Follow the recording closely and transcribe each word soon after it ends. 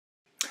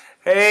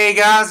Hey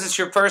guys, it's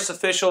your first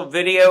official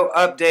video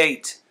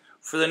update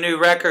for the new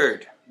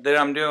record that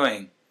I'm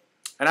doing.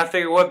 And I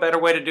figured what better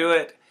way to do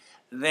it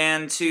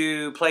than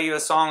to play you a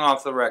song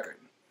off the record.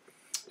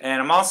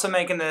 And I'm also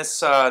making this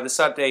this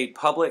update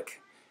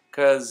public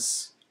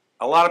because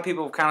a lot of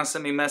people have kind of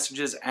sent me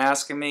messages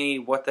asking me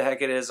what the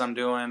heck it is I'm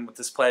doing with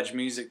this pledge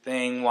music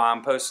thing while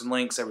I'm posting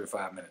links every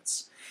 5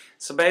 minutes.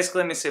 So basically,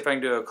 let me see if I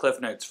can do a Cliff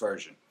Notes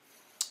version.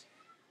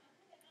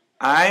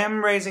 I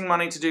am raising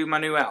money to do my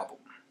new album.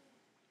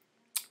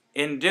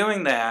 In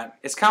doing that,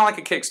 it's kind of like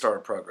a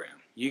Kickstarter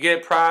program. You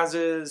get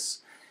prizes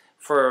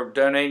for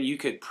donating. You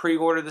could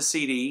pre-order the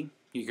CD.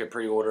 You could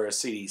pre-order a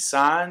CD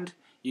signed.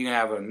 You can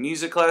have a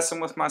music lesson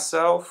with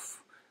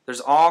myself. There's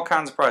all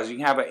kinds of prizes. You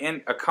can have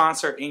a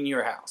concert in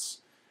your house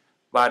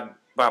by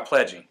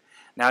pledging.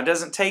 Now, it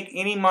doesn't take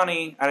any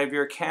money out of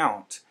your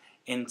account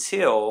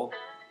until...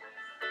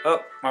 Oh,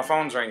 my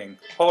phone's ringing.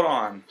 Hold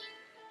on.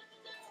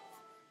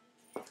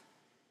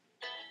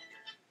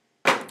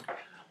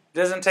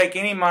 Doesn't take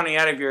any money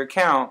out of your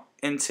account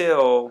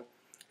until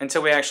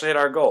we actually hit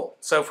our goal.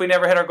 So if we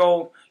never hit our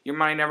goal, your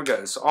money never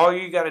goes. So all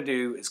you got to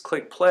do is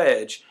click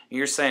pledge, and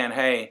you're saying,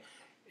 hey,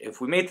 if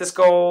we meet this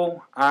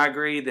goal, I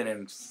agree,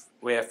 then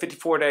we have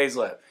 54 days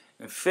left.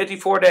 In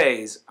 54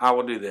 days, I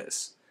will do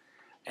this.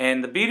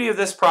 And the beauty of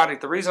this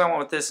project, the reason I went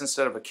with this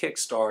instead of a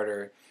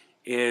Kickstarter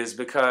is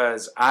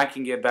because I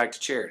can give back to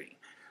charity.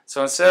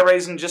 So instead of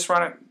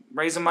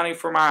raising money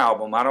for my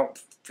album, I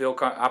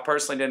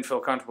personally didn't feel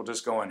comfortable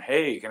just going,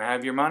 hey, can I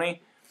have your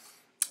money?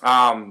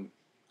 I'm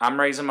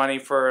raising money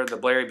for the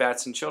Blair E.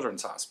 Batson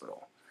Children's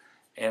Hospital.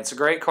 And it's a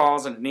great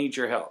cause and it needs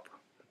your help.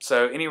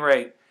 So at any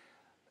rate,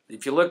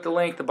 if you look at the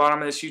link at the bottom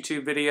of this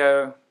YouTube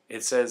video,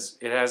 it says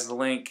it has the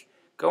link.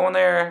 Go in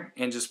there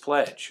and just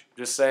pledge.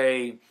 Just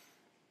say,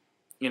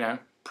 you know,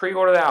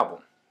 pre-order the album.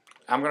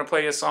 I'm going to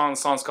play you a song. The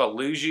song's called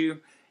Lose You.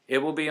 It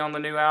will be on the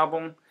new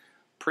album.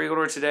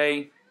 Pre-order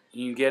today.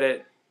 You can get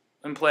it.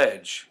 And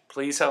pledge.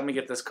 Please help me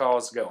get this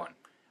cause going.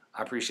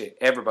 I appreciate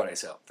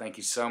everybody's help. Thank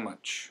you so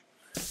much.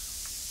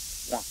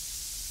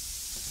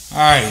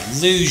 Alright,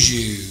 Lose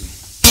You.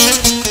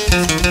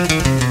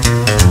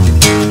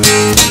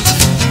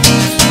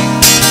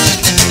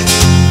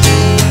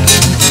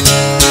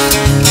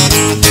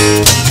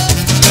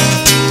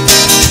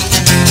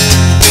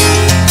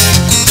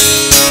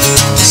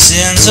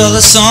 So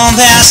the song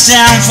passed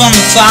down from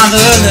the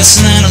father,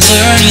 lesson to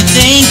learn. You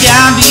think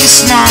I'd be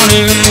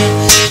smarter?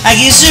 I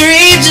guess your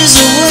age is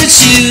what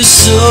you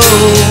sow.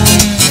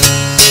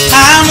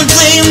 I'm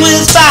playing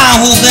with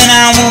fire, hoping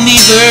I won't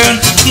be burned.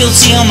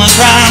 Guilty of my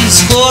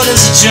crimes, cold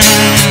as a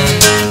germ.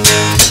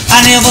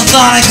 I never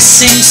thought I could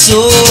sing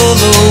so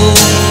low.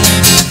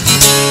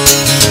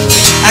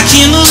 I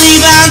can't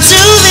believe I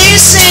do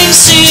these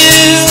things to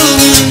you.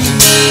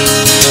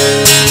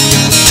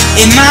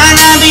 It might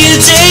not be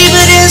today,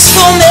 but it's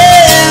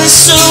coming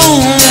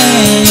soon.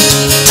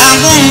 I'm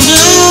gonna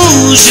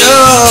lose you.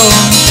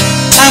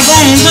 I'm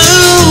gonna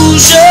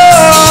lose you.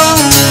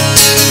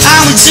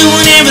 I'm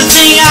doing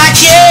everything I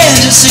can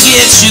just to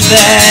get you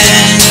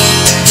back.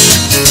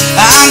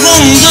 I'm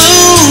gonna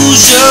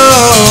lose you.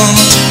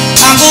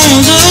 I'm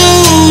gonna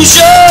lose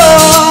you.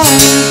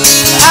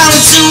 I'm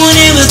doing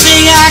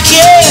everything I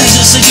can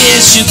just to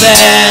get you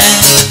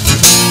back.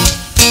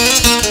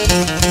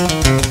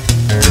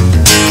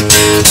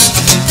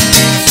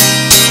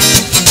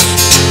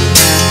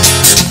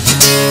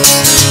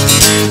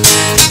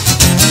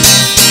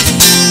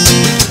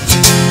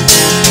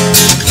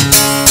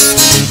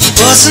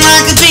 Bustin'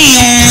 like a bee,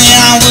 only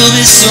I will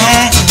be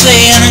strong.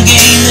 Playing a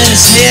game that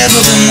has never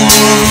been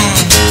won.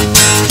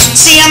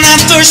 See, I'm that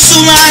first to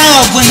line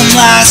up when them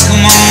lights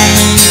come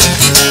on.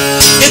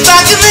 If I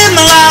could live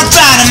my life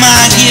right, I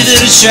might give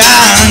it a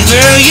try.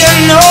 Girl, you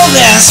know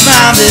that's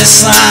my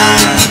best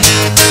line.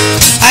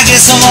 I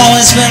guess I've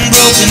always been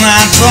broken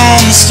right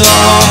from the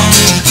start.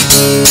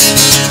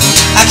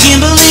 I can't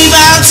believe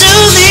I do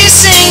these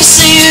things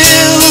to you.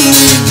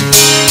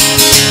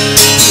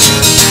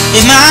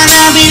 It might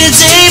not be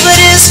today, but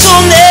it's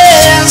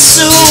coming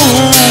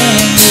soon.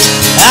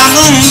 I'm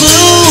gonna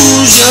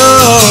lose you.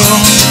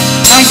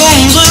 I'm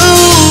gonna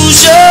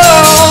lose you.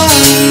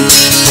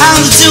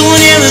 I'm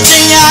doing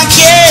everything I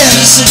can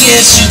just to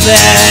get you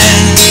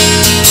back.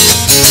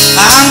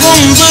 I'm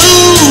gonna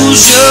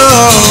lose you.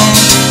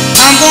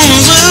 I'm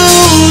gonna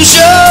lose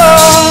you.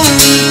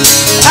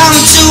 I'm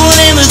doing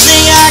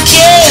everything I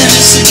can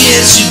just to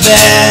get you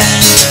back.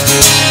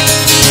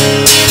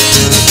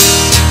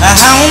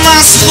 How am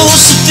I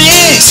supposed to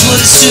fix what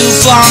is too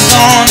far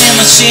gone and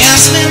my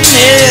chance been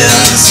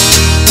missed?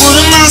 What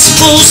am I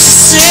supposed to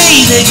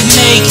say that can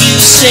make you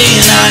stay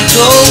and not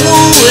go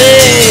away?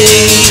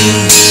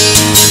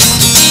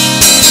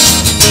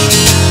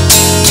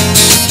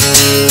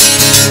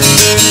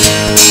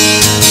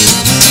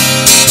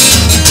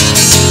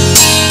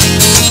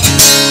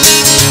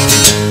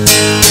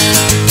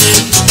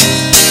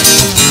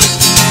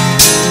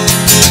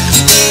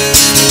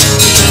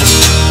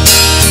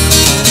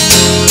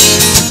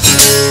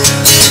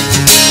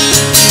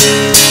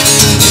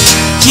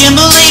 Can't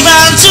believe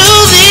I do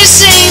these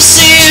things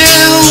to you.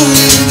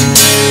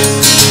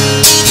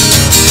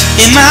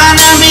 might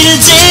not be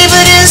today,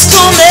 but it's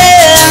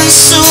coming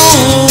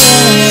soon.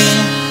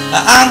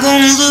 I'm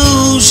gonna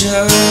lose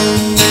you.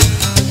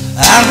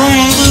 I'm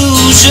gonna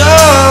lose you.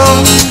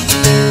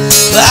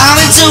 But I'll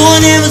be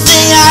doing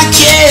everything I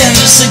can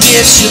just to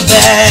get you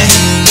back.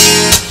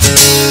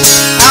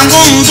 I'm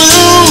gonna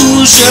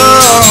lose you.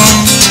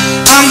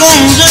 I'm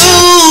gonna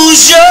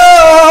lose you.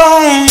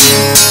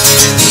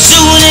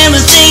 Doing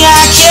everything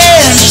I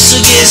can just to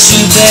get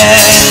you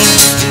back.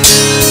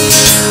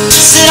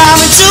 Said I'll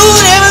be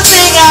doing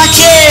everything I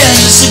can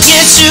just to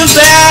get you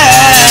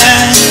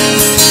back.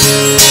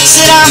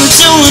 Said I'll be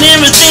doing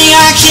everything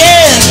I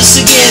can just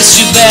to get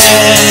you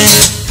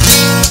back.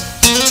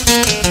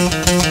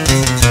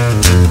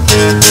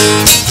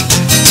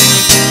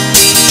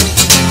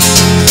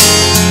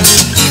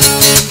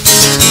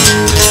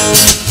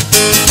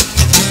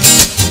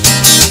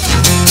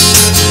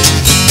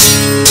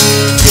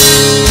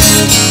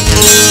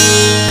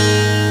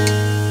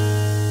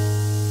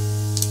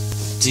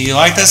 Do you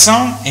like that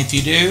song? If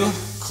you do,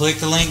 click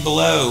the link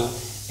below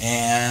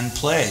and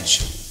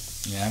pledge.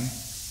 Yeah.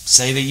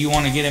 Say that you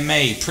want to get it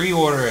made.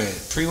 Pre-order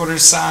it. Pre-order a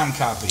signed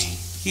copy.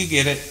 You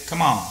get it.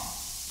 Come on.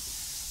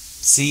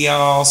 See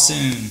y'all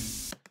soon.